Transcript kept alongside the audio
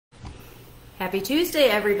Happy Tuesday,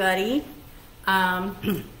 everybody.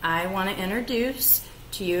 I want to introduce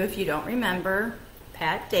to you, if you don't remember,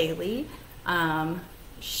 Pat Daly.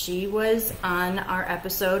 She was on our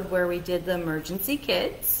episode where we did the emergency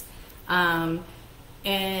kits, and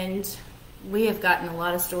we have gotten a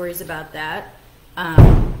lot of stories about that,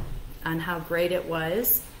 on how great it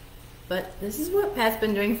was. But this is what Pat's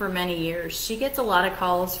been doing for many years. She gets a lot of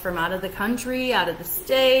calls from out of the country, out of the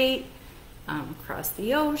state, across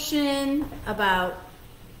the ocean about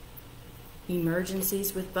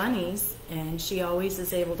emergencies with bunnies, and she always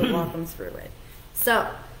is able to walk them through it. So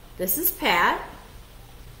this is Pat.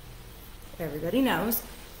 Everybody knows.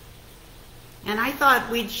 And I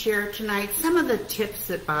thought we'd share tonight some of the tips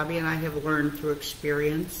that Bobbie and I have learned through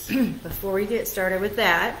experience. Before we get started with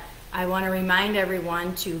that, I want to remind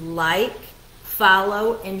everyone to like,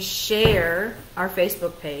 follow, and share our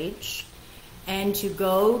Facebook page, and to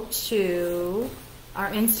go to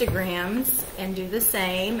our Instagrams and do the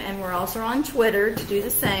same, and we're also on Twitter to do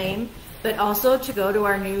the same, but also to go to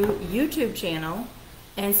our new YouTube channel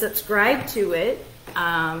and subscribe to it.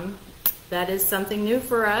 That is something new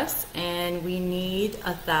for us, and we need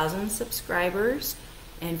 1,000 subscribers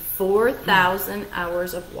and 4,000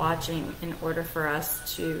 hours of watching in order for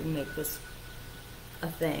us to make this a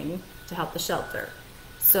thing to help the shelter.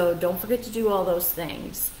 So don't forget to do all those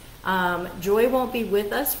things. Joy won't be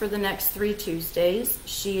with us for the next 3 Tuesdays.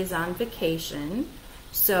 She is on vacation.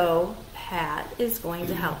 So Pat is going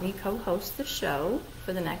to help me co-host the show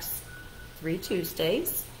for the next 3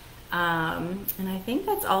 Tuesdays. And I think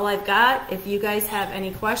that's all I've got. If you guys have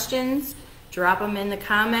any questions, drop them in the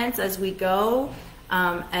comments as we go.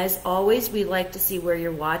 As always, we like to see where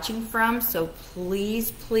you're watching from. So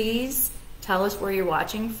please, please tell us where you're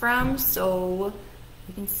watching from so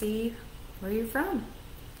we can see where you're from.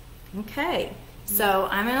 Okay, so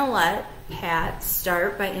I'm going to let Pat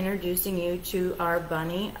start by introducing you to our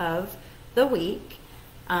bunny of the week.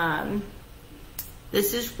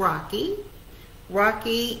 This is Rocky.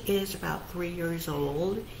 Rocky is about 3 years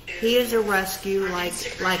old. He is a rescue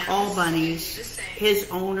like all bunnies. His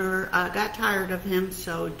owner got tired of him,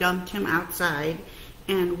 so dumped him outside,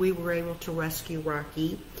 and we were able to rescue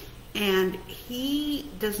Rocky. And he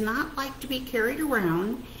does not like to be carried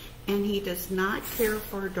around, and he does not care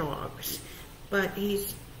for dogs. But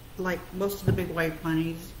he's like most of the big white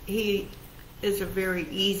bunnies. He is a very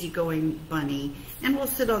easygoing bunny, and will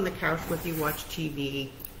sit on the couch with you, watch TV.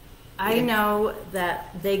 I know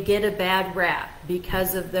that they get a bad rap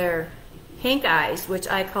because of their pink eyes, which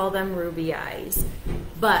I call them ruby eyes.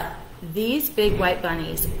 But these big white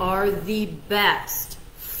bunnies are the best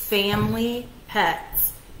family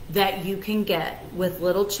pets that you can get with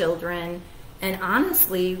little children. And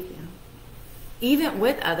honestly, even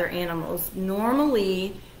with other animals,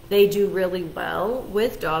 normally they do really well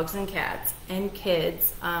with dogs and cats and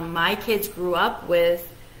kids. My kids grew up with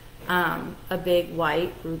a big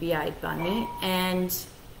white ruby-eyed bunny, and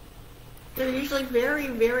they're usually very,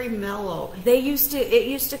 very mellow. It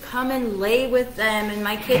used to come and lay with them, and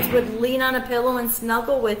my kids would lean on a pillow and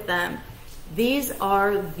snuggle with them. These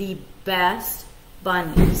are the best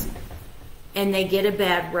bunnies, and they get a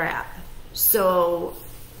bad rap. So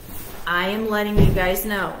I am letting you guys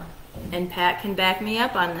know, and Pat can back me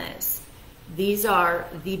up on this. These are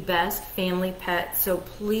the best family pets, so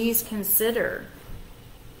please consider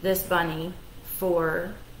this bunny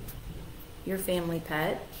for your family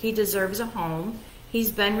pet. He deserves a home. He's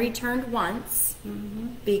been returned once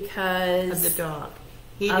because of the dog.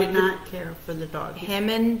 He did not care for the dog. Him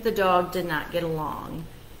and the dog did not get along.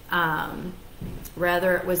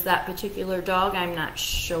 Rather, it was that particular dog, I'm not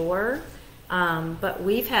sure. But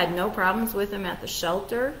we've had no problems with him at the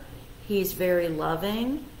shelter. He's very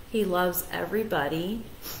loving. He loves everybody.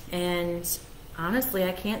 And honestly,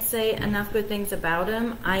 I can't say enough good things about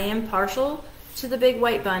him. I am partial to the big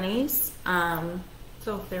white bunnies.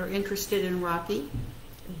 So if they're interested in Rocky,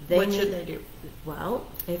 what should they do? Well,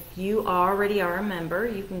 if you already are a member,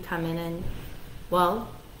 you can come in and, well,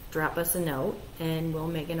 drop us a note, and we'll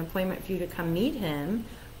make an appointment for you to come meet him.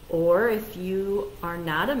 Or if you are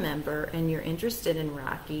not a member and you're interested in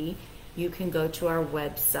Rocky, you can go to our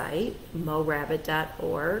website,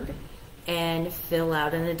 morabbit.org, and fill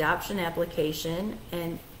out an adoption application,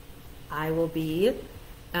 and I will be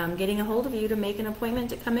getting a hold of you to make an appointment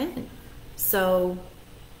to come in. So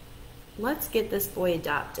let's get this boy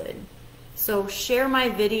adopted. So share my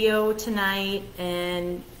video tonight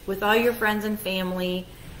and with all your friends and family,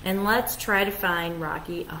 and let's try to find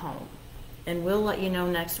Rocky a home. And we'll let you know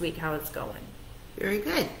next week how it's going. Very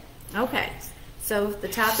good. Okay, so the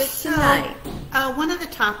topic tonight. One of the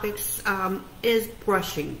topics is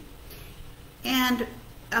brushing. And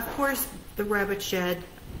of course, the rabbit shed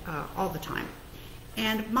all the time.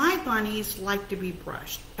 And my bunnies like to be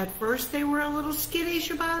brushed. At first they were a little skittish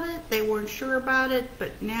about it. They weren't sure about it,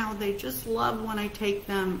 but now they just love when I take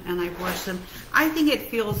them and I brush them. I think it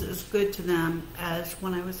feels as good to them as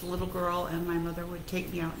when I was a little girl and my mother would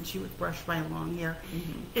take me out and she would brush my long hair.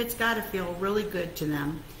 It's got to feel really good to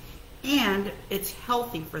them. And it's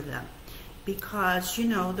healthy for them because, you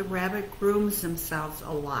know, the rabbit grooms themselves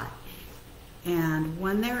a lot. And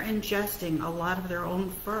when they're ingesting a lot of their own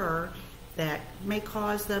fur, that may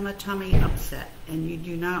cause them a tummy upset, and you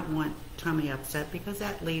do not want tummy upset because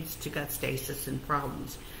that leads to gut stasis and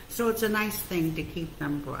problems. So it's a nice thing to keep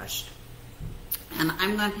them brushed. And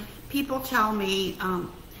people tell me,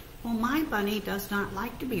 well, my bunny does not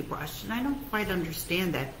like to be brushed, and I don't quite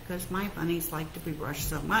understand that because my bunnies like to be brushed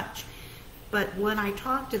so much. But when I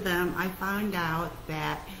talk to them, I find out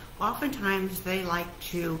that oftentimes they like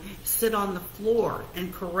to sit on the floor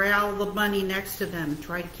and corral the bunny next to them,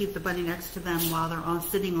 try to keep the bunny next to them while they're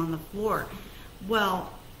sitting on the floor.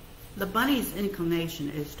 Well, the bunny's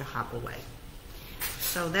inclination is to hop away.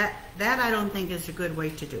 So that I don't think is a good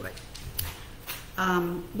way to do it.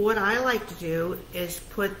 What I like to do is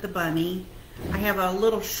put the bunny, I have a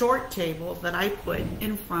little short table that I put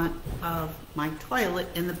in front of my toilet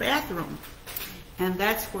in the bathroom. And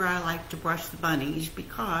that's where I like to brush the bunnies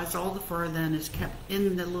because all the fur then is kept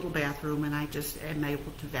in the little bathroom and I just am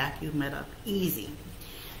able to vacuum it up easy.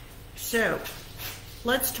 So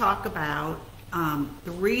let's talk about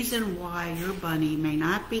the reason why your bunny may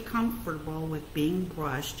not be comfortable with being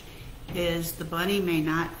brushed is the bunny may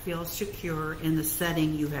not feel secure in the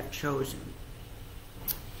setting you have chosen.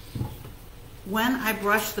 When I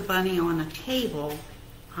brush the bunny on a table,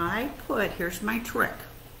 here's my trick.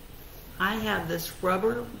 I have this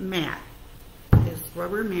rubber mat. This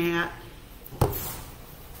rubber mat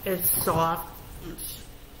is soft.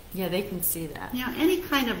 Yeah, they can see that. You know, any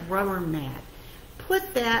kind of rubber mat.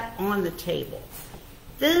 Put that on the table.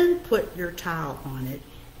 Then put your towel on it,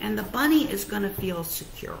 and the bunny is going to feel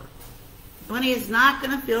secure. The bunny is not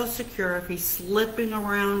going to feel secure if he's slipping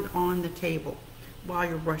around on the table while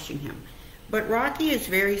you're brushing him. But Rocky is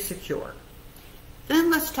very secure. Then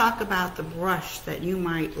let's talk about the brush that you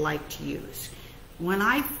might like to use. When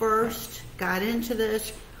I first got into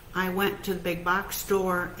this, I went to the big box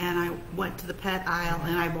store and I went to the pet aisle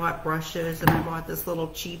and I bought brushes and I bought this little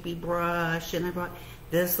cheapy brush and I bought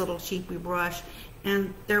this little cheapy brush,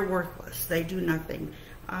 and they're worthless. They do nothing.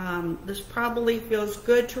 This probably feels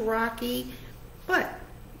good to Rocky, but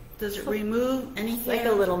does it remove anything? It's like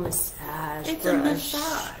a little massage It's brush. a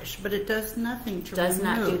massage, but it does nothing to Does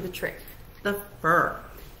remove not do the trick. the fur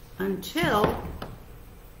until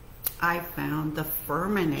I found the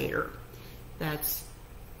Furminator. That's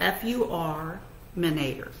F-U-R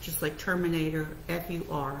Minator, just like Terminator,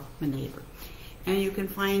 F-U-R Minator. And you can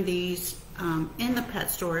find these in the pet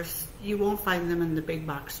stores. You won't find them in the big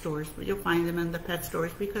box stores, but you'll find them in the pet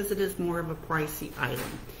stores because it is more of a pricey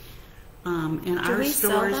item. In our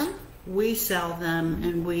stores, we sell them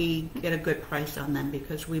and we get a good price on them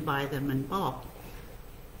because we buy them in bulk.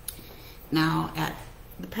 Now, at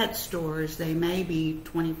the pet stores, they may be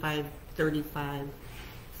 $25, $35,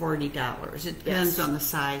 $40. It depends on the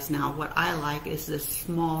size. Now, what I like is this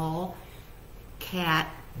small cat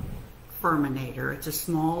Furminator. It's a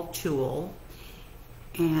small tool,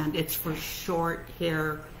 and it's for short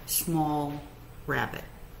hair, small rabbit.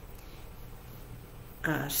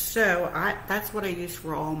 So that's what I use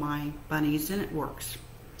for all my bunnies, and it works.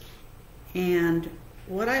 And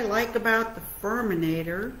what I like about the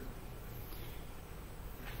Furminator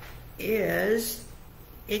is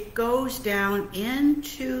it goes down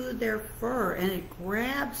into their fur and it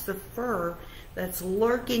grabs the fur that's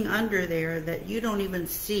lurking under there that you don't even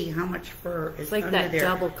see how much fur is like under there. Like that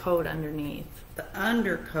double coat underneath. The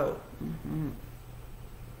undercoat. And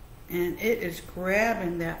it is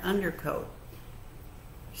grabbing that undercoat.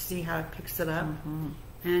 See how it picks it up?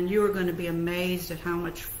 And you are going to be amazed at how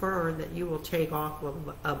much fur that you will take off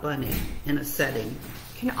of a bunny in a setting.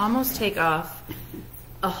 You can almost take off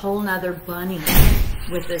a whole nother bunny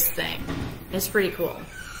with this thing. It's pretty cool.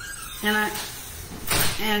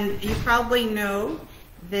 And you probably know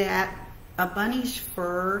that a bunny's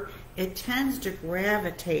fur, it tends to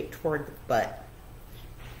gravitate toward the butt.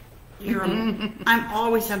 I'm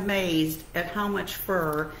always amazed at how much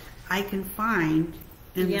fur I can find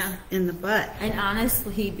in the butt. And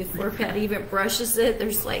honestly, before Pat even brushes it,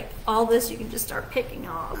 there's like all this you can just start picking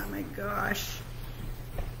off. Oh my gosh.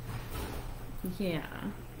 Yeah.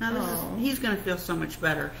 Now he's going to feel so much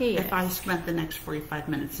better if I spent the next 45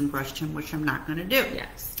 minutes and brushed him, which I'm not going to do.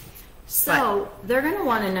 Yes. So they're going to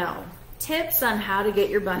want to know, tips on how to get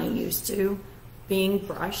your bunny used to being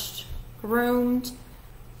brushed, groomed,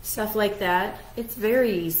 stuff like that. It's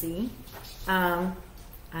very easy.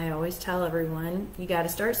 I always tell everyone, you got to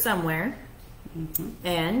start somewhere.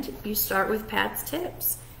 And you start with Pat's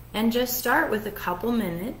tips. And just start with a couple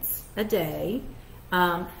minutes a day,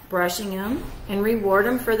 brushing them, and reward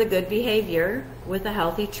them for the good behavior with a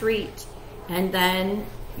healthy treat. And then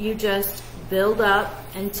you just build up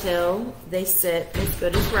until they sit as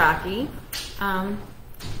good as Rocky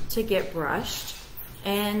to get brushed.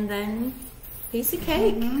 And then piece of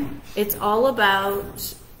cake. It's all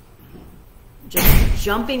about just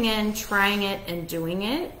jumping in, trying it, and doing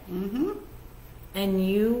it. And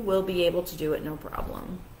you will be able to do it no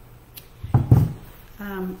problem.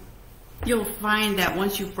 You'll find that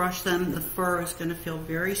once you brush them, the fur is going to feel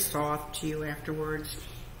very soft to you afterwards.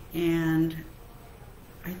 And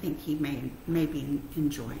I think he may be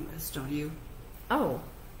enjoying this, don't you? Oh,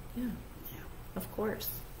 yeah. Of course.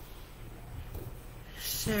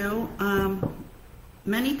 So,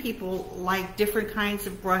 many people like different kinds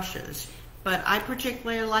of brushes, but I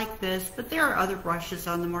particularly like this, but there are other brushes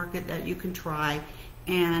on the market that you can try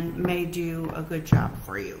and may do a good job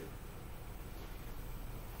for you.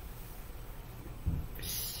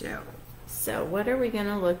 So what are we going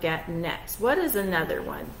to look at next? What is another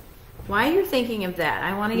one? While you're thinking of that,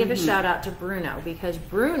 I want to give a shout out to Bruno, because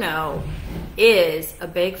Bruno is a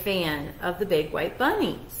big fan of the big white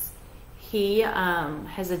bunnies. He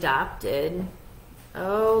has adopted,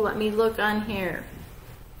 let me look on here.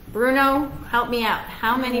 Bruno, help me out.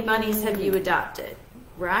 How many bunnies have you adopted?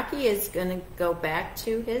 Rocky is going to go back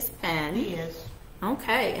to his pen. He is.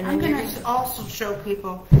 Okay. And I'm going to also show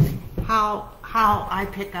people how I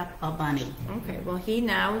pick up a bunny. Okay, well, he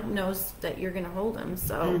now knows that you're going to hold him,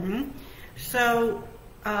 so. So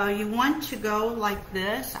you want to go like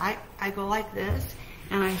this. I go like this,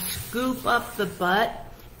 and I scoop up the butt,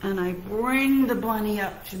 and I bring the bunny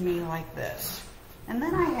up to me like this. And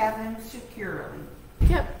then I have him securely.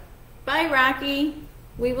 Yep. Bye, Rocky.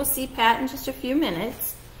 We will see Pat in just a few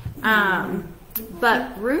minutes.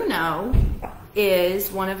 But Bruno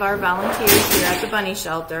is one of our volunteers here at the bunny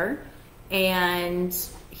shelter, and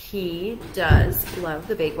he does love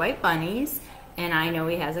the big white bunnies, and I know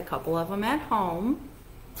he has a couple of them at home,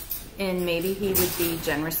 and maybe he would be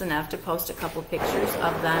generous enough to post a couple pictures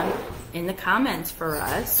of them in the comments for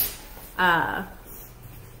us. Yeah,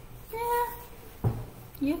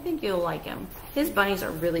 you think you'll like him. His bunnies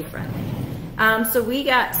are really friendly. So we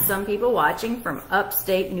got some people watching from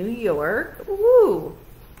upstate New York. Woo!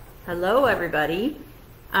 Hello, everybody.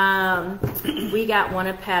 We got one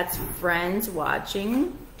of Pat's friends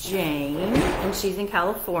watching, Jane, and she's in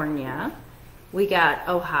California. We got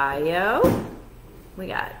Ohio. We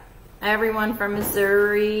got everyone from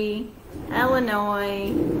Missouri,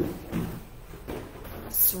 Illinois,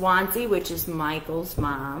 Swansea, which is Michael's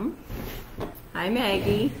mom. Hi,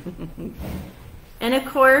 Maggie. And of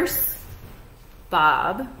course,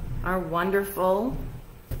 Bob, our wonderful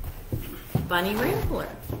bunny wrangler,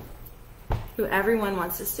 who everyone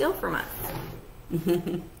wants to steal from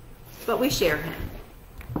us. But we share him.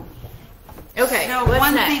 Okay, so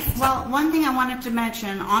what's next? One thing I wanted to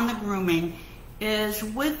mention on the grooming is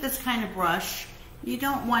with this kind of brush, you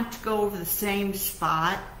don't want to go over the same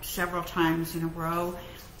spot several times in a row.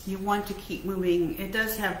 You want to keep moving. It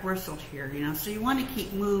does have bristles here, you know, so you want to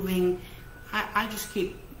keep moving. I just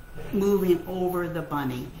keep moving over the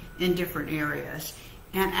bunny in different areas.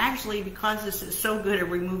 And actually, because this is so good at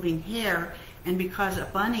removing hair, and because a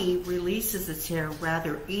bunny releases its hair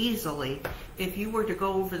rather easily, if you were to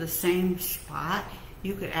go over the same spot,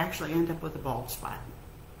 you could actually end up with a bald spot.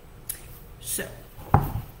 So,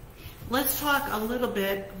 let's talk a little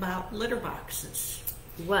bit about litter boxes.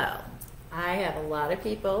 Well, I have a lot of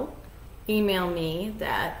people email me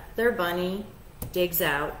that their bunny digs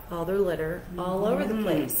out all their litter all over the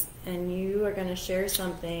place. And you are going to share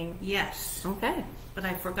something. Yes. Okay. But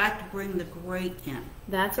I forgot to bring the grate in.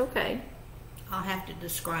 That's okay. I'll have to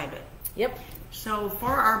describe it. Yep. So for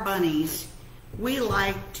our bunnies, we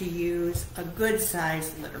like to use a good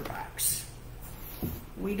sized litter box.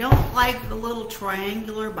 We don't like the little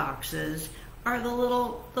triangular boxes or the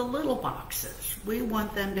little boxes. We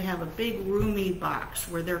want them to have a big roomy box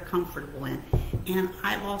where they're comfortable in. And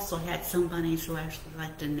I've also had some bunnies who actually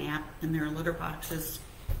like to nap in their litter boxes.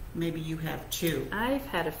 Maybe you have too. I've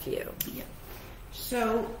had a few. Yeah.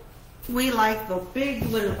 So we like the big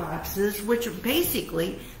litter boxes, which are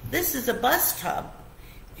basically, this is a bus tub.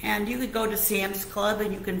 And you could go to Sam's Club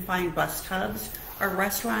and you can find bus tubs, or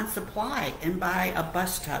Restaurant Supply and buy a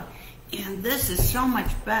bus tub. And this is so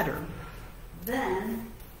much better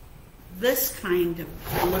than this kind of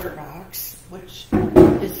litter box, which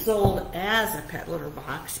is sold as a pet litter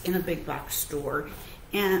box in a big box store,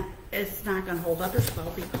 and it's not going to hold up as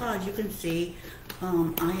well because you can see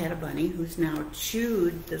I had a bunny who's now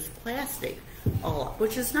chewed this plastic all up,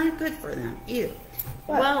 which is not good for them. Ew.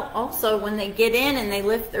 Well, also when they get in and they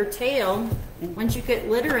lift their tail, once you get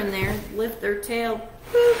litter in there, lift their tail,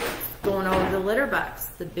 boop, going over the litter box.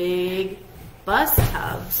 The big bus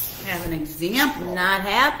tubs. Have an example. Not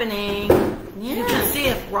happening. Yeah. You can see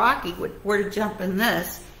if Rocky were to jump in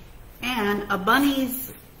this, and a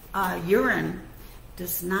bunny's urine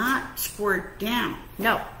does not squirt down.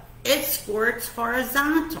 No. It squirts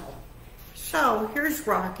horizontal. So here's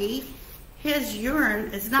Rocky. His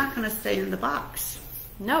urine is not going to stay in the box.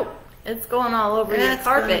 Nope. It's going all over your It's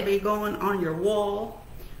carpet. going to be going on your wall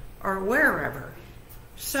or wherever.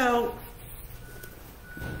 So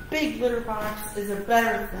big litter box is a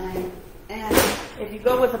better thing. And if you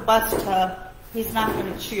go with a bus tub, he's not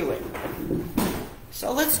going to chew it.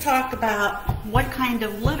 So let's talk about what kind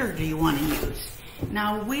of litter do you want to use.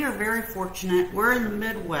 Now, we are very fortunate. We're in the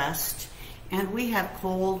Midwest, and we have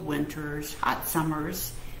cold winters, hot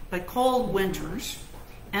summers, but cold winters.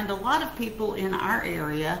 And a lot of people in our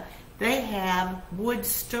area, they have wood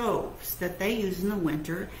stoves that they use in the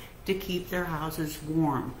winter to keep their houses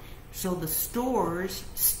warm. So the stores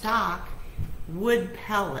stock wood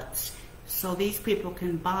pellets. So these people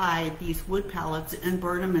can buy these wood pellets and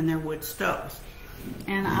burn them in their wood stoves.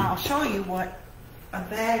 And I'll show you what a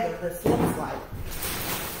bag of this looks like.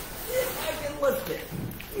 If I can lift it.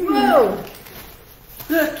 Whoa!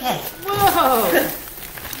 Okay. Whoa!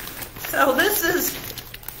 So this is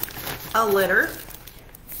a litter.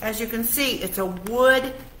 As you can see, it's a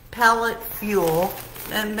wood pellet fuel.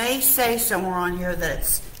 And they say somewhere on here that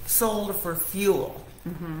it's sold for fuel.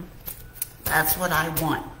 Mm-hmm. That's what I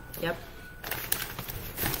want. Yep.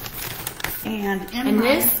 And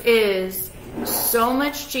this is so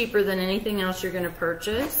much cheaper than anything else you're going to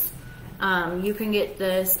purchase. You can get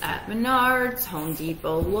this at Menards, Home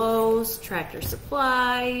Depot, Lowe's, Tractor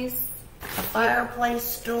Supplies, a fireplace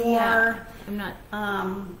store. Yeah, I'm not.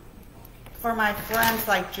 For my friends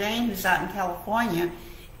like Jane, who's out in California,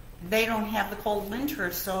 they don't have the cold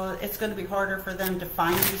winters, so it's going to be harder for them to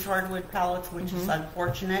find these hardwood pellets, which is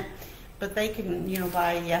unfortunate. But they can,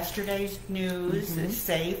 buy yesterday's news. It's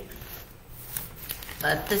safe.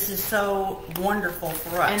 But this is so wonderful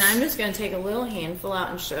for us. And I'm just going to take a little handful out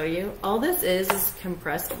and show you. All this is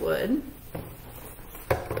compressed wood.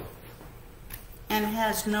 And it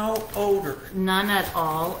has no odor. None at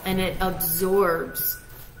all. And it absorbs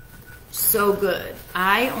so good.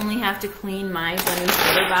 I only have to clean my bunny's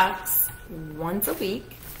litter box once a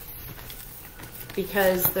week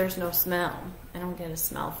because there's no smell. I don't get a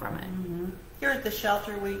smell from it. Here at the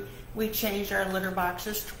shelter, we change our litter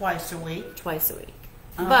boxes twice a week. Twice a week.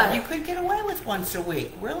 But you could get away with once a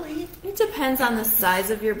week, really. It depends on the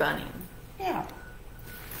size of your bunny. Yeah.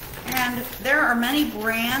 And there are many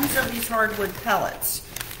brands of these hardwood pellets.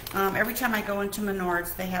 Every time I go into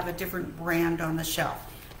Menards, they have a different brand on the shelf.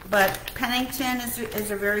 But Pennington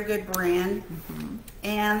is a very good brand.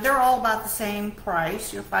 And they're all about the same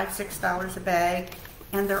price, $5, $6 a bag.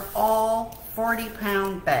 And they're all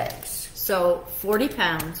 40-pound bags. So 40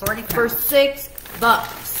 pounds, 40 pounds. for $6.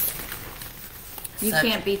 You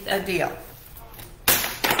can't beat that. A deal.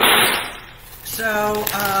 So,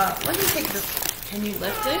 let me take this. Can you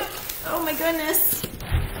lift it? Oh my goodness.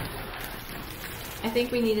 I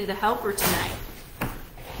think we needed a helper tonight.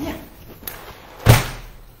 Yeah.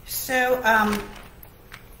 So,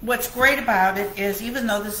 what's great about it is even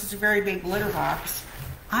though this is a very big litter box,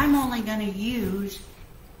 I'm only going to use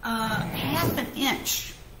half an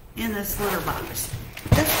inch in this litter box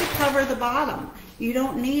just to cover the bottom. You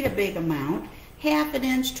don't need a big amount. Half an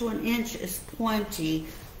inch to an inch is plenty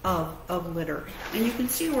of litter. And you can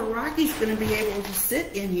see where Rocky's going to be able to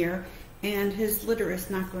sit in here and his litter is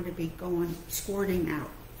not going to be squirting out.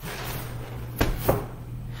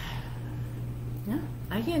 Yeah,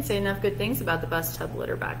 I can't say enough good things about the bus tub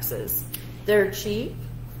litter boxes. They're cheap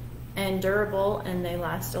and durable and they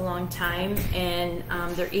last a long time and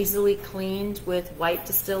they're easily cleaned with white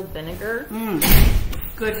distilled vinegar.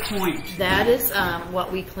 Good point. That is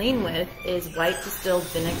what we clean with is white distilled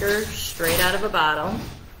vinegar straight out of a bottle.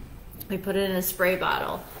 We put it in a spray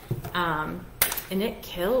bottle and it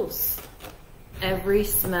kills every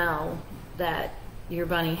smell that your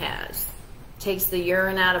bunny has. Takes the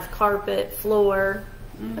urine out of carpet, floor,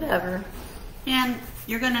 whatever. And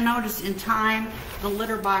you're going to notice in time the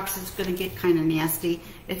litter box is going to get kind of nasty.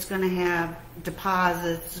 It's going to have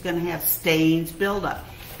deposits, it's going to have stains, buildup.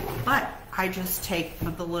 But I just take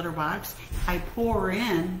the litter box, I pour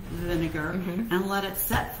in vinegar and let it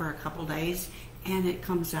set for a couple days, and it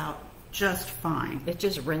comes out just fine. It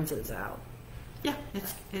just rinses out. Yeah,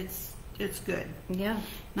 it's good. Yeah.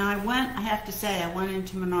 Now I have to say, I went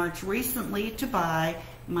into Menards recently to buy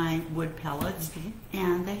my wood pellets,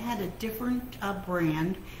 and they had a different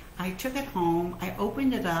brand. I took it home, I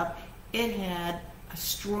opened it up, it had a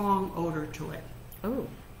strong odor to it. Oh.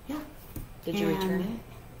 Yeah. Did you return it?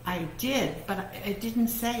 I did, but it didn't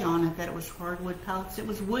say on it that it was hardwood pellets. It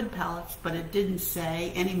was wood pellets, but it didn't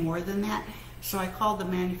say any more than that. So I called the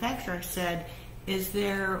manufacturer. I said, is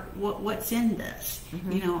there, what's in this?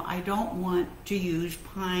 You know, I don't want to use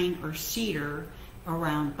pine or cedar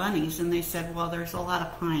around bunnies. And they said, well, there's a lot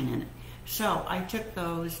of pine in it. So I took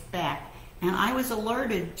those back, and I was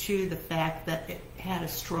alerted to the fact that it had a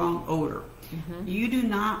strong odor. You do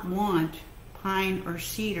not want pine or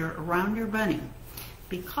cedar around your bunny,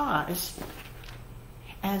 because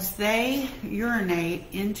as they urinate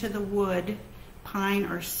into the wood, pine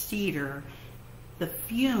or cedar, the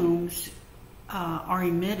fumes are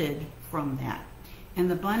emitted from that,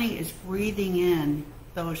 and the bunny is breathing in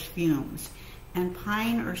those fumes, and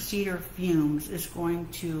pine or cedar fumes is going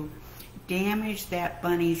to damage that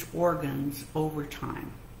bunny's organs over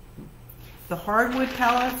time. The hardwood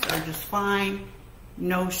pellets are just fine,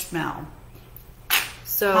 no smell.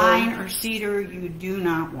 So pine or cedar you do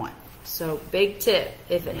not want. So big tip,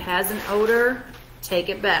 if it has an odor, take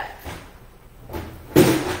it back.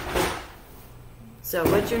 So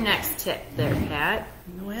what's your next tip there, Pat?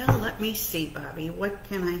 Well, let me see, Bobbie. What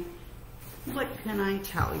can I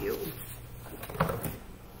tell you?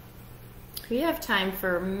 We have time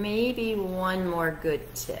for maybe one more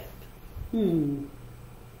good tip.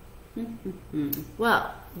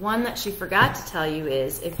 Well, one that she forgot to tell you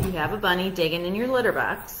is, if you have a bunny digging in your litter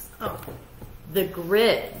box, the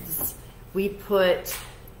grids, we put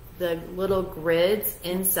the little grids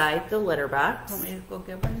inside the litter box. Want me to go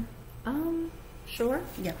get one? Sure.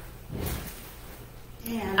 Yeah.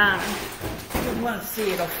 And you want to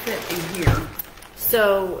see it'll fit in here.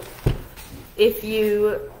 So if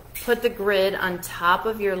you put the grid on top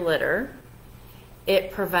of your litter,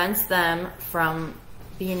 it prevents them from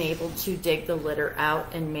being able to dig the litter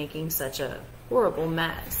out and making such a horrible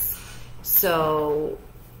mess. So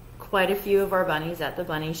quite a few of our bunnies at the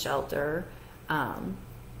bunny shelter,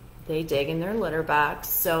 they dig in their litter box,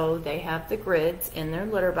 so they have the grids in their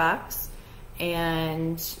litter box,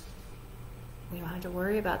 and we don't have to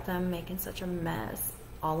worry about them making such a mess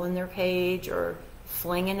all in their cage or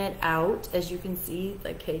flinging it out. As you can see,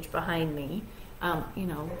 the cage behind me, you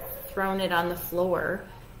know, throwing it on the floor.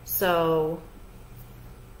 So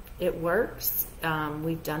it works.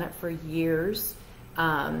 We've done it for years.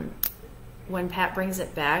 When Pat brings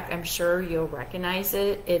it back, I'm sure you'll recognize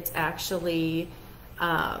it. It's actually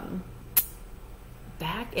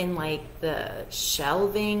back in like the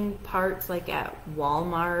shelving parts, like at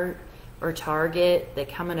Walmart or Target. They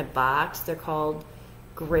come in a box. They're called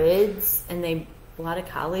grids, and a lot of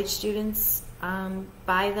college students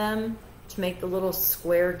buy them to make the little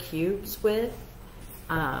square cubes with.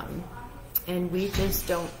 And we just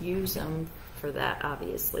don't use them for that,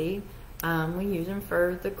 obviously. We use them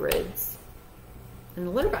for the grids and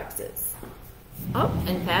the litter boxes. Oh,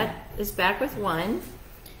 and Pat is back with one.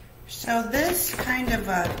 So this kind of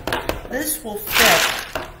this will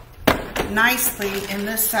fit nicely in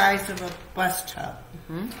this size of a bus tub.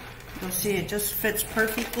 You'll see it just fits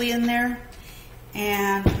perfectly in there.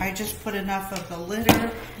 And I just put enough of the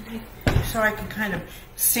litter so I can kind of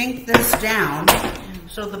sink this down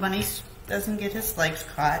so the bunny doesn't get his legs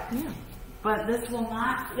caught. Yeah. But this will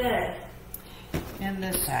not fit in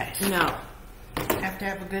this size. No. Have to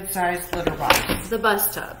have a good sized litter box. The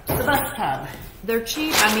bus tub. The bus tub. They're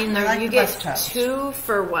cheap. I mean, I like you the get bus tubs. 2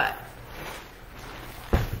 for what?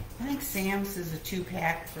 I think Sam's is a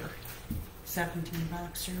 2-pack for $17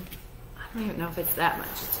 or. I don't even know if it's that much.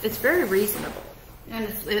 It's very reasonable. And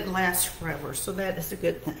it lasts forever, so that is a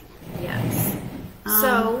good thing. Yes.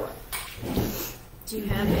 So, do you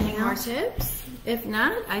have any more tips? If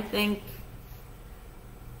not, I think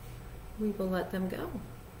we will let them go.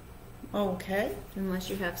 Okay. Unless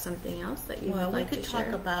you have something else that you Well, would like we could to talk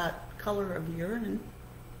share. about color of urine.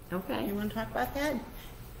 Okay. You want to talk about that?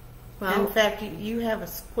 Well, In fact, you have a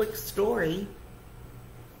quick story.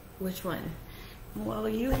 which one? Well,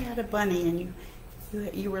 you had a bunny, and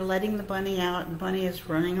you were letting the bunny out, and the bunny is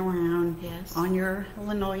running around Yes. on your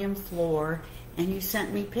linoleum floor, and you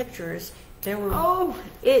sent me pictures. There were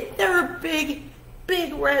there were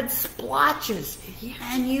big red splotches,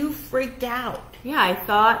 and you freaked out. Yeah, I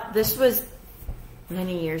thought this was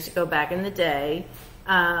many years ago, back in the day.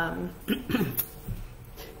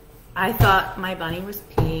 I thought my bunny was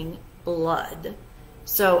peeing blood.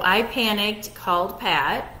 So I panicked, called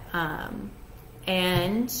Pat,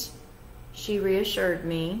 and she reassured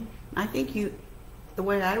me. I think the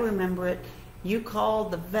way I remember it, you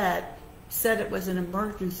called the vet, said it was an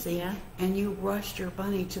emergency, Yeah. and you rushed your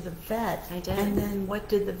bunny to the vet. I did. And then what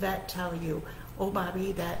did the vet tell you? Oh,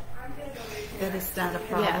 Bobbie, that is not a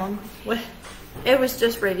problem. What? It was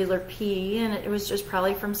just regular pee, and it was just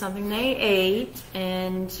probably from something they ate,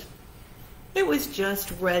 and It was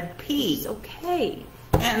just red pee. it's okay.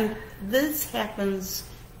 And this happens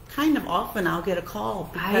kind of often. I'll get a call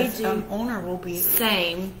because do. an owner will be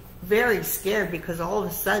Same. very scared because all of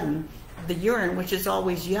a sudden the urine, which is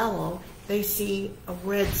always yellow, they see a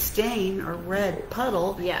red stain or red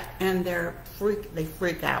puddle, Yeah. and they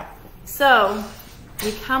freak out. So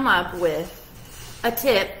we come up with a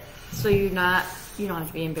tip so you don't have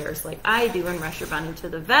to be embarrassed like I do and rush your bunny to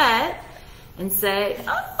the vet and say,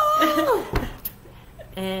 oh,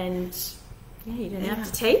 and yeah, you didn't have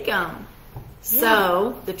to take them.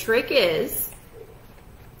 So the trick is,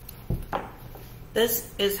 This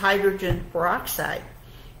is hydrogen peroxide.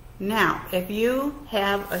 Now, if you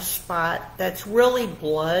have a spot that's really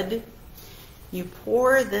blood, you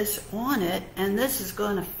pour this on it, and this is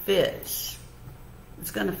going to fizz.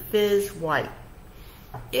 It's going to fizz white.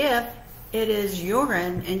 If it is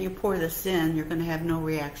urine and you pour this in, you're going to have no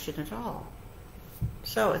reaction at all.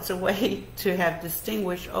 So it's a way to have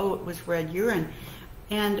distinguished, oh, it was red urine.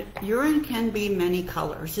 And urine can be many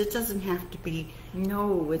colors. It doesn't have to be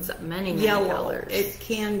no, it's many yellow. colors. It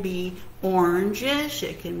can be orangish,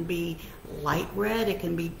 it can be light red, it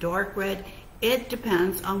can be dark red. It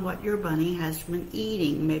depends on what your bunny has been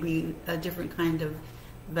eating. Maybe a different kind of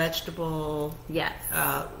vegetable Yes.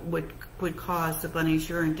 would cause the bunny's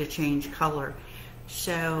urine to change color.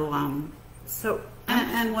 So,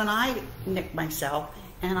 and when I nick myself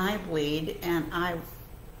and I bleed and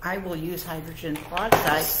I will use hydrogen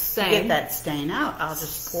peroxide to get that stain out. I'll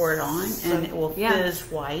just pour it on and it will fizz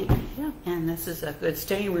white. Yeah. And this is a good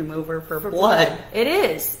stain remover for blood. It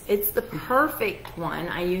is. It's the perfect one.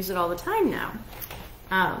 I use it all the time now.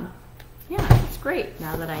 Yeah, it's great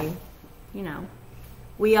now that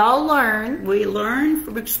we all learn. We learn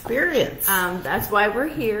from experience. That's why we're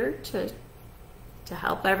here to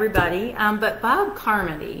help everybody. But Bob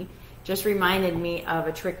Carmody just reminded me of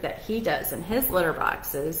a trick that he does in his litter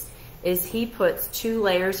boxes. Is he puts 2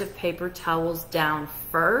 layers of paper towels down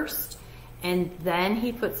first, and then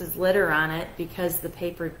he puts his litter on it because the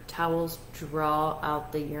paper towels draw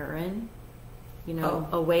out the urine,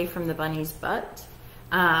 away from the bunny's butt.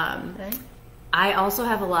 Okay. I also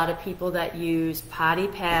have a lot of people that use potty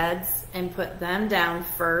pads and put them down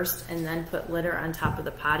first and then put litter on top of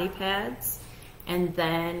the potty pads, and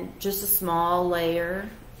then just a small layer,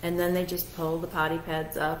 and then they just pull the potty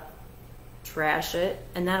pads up, trash it,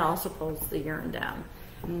 and that also pulls the urine down.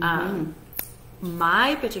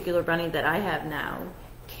 My particular bunny that I have now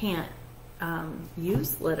can't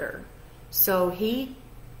use litter, so he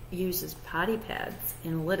uses potty pads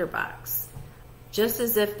in a litter box, just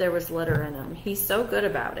as if there was litter in them. He's so good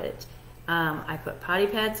about it. I put potty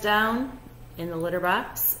pads down in the litter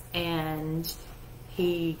box, and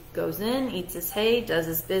he goes in, eats his hay, does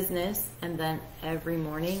his business, and then every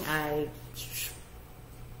morning I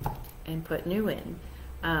put new in.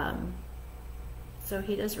 So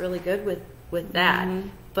he does really good with that.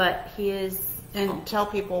 But he is. And tell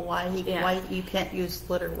people why you can't use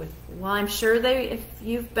litter with. Well, I'm sure if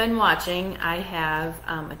you've been watching, I have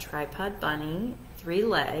a tripod bunny, 3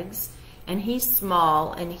 legs, and he's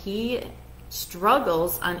small, and he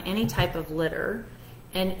struggles on any type of litter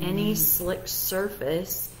and any slick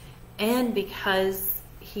surface, and because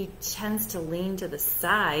he tends to lean to the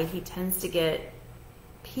side, he tends to get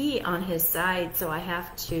pee on his side, so I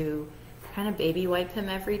have to kind of baby wipe him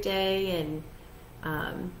every day, and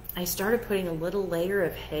I started putting a little layer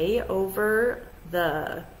of hay over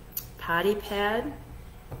the potty pad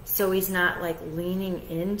so he's not like leaning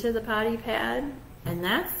into the potty pad, and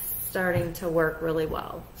that's starting to work really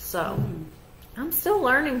well. So I'm still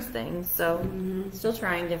learning things, so still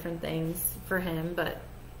trying different things for him, but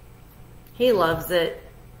he loves it.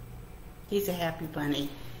 He's a happy bunny.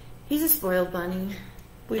 He's a spoiled bunny.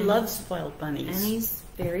 We love spoiled bunnies. And he's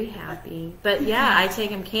very happy. But yeah, I take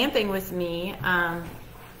him camping with me,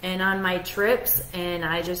 and on my trips, and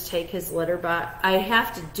I just take his litter box. I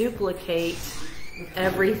have to duplicate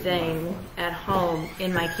everything at home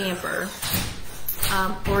in my camper,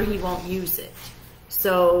 or he won't use it.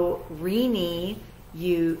 So Renee,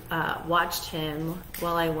 watched him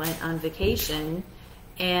while I went on vacation,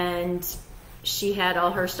 and she had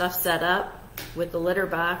all her stuff set up with the litter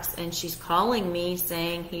box, and she's calling me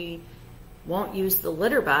saying he won't use the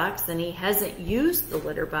litter box and he hasn't used the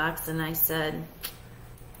litter box. And I said,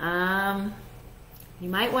 you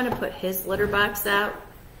might want to put his litter box out.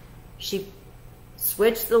 She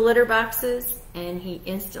switched the litter boxes and he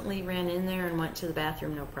instantly ran in there and went to the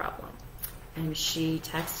bathroom, no problem. And she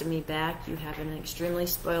texted me back, you have an extremely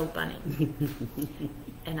spoiled bunny.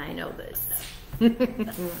 And I know this.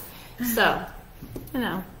 So, you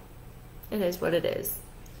know, it is what it is.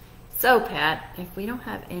 So, Pat, if we don't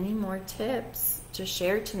have any more tips to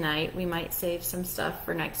share tonight, we might save some stuff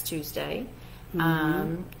for next Tuesday.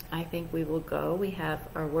 I think we will go. We have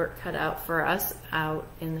our work cut out for us out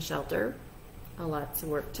in the shelter. Lots of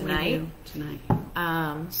work tonight.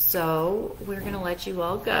 So we're going to let you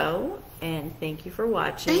all go, and thank you for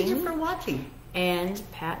watching. Thank you for watching. And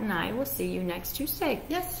Pat and I will see you next Tuesday.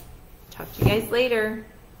 Yes. Talk to you guys later.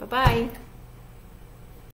 Bye-bye.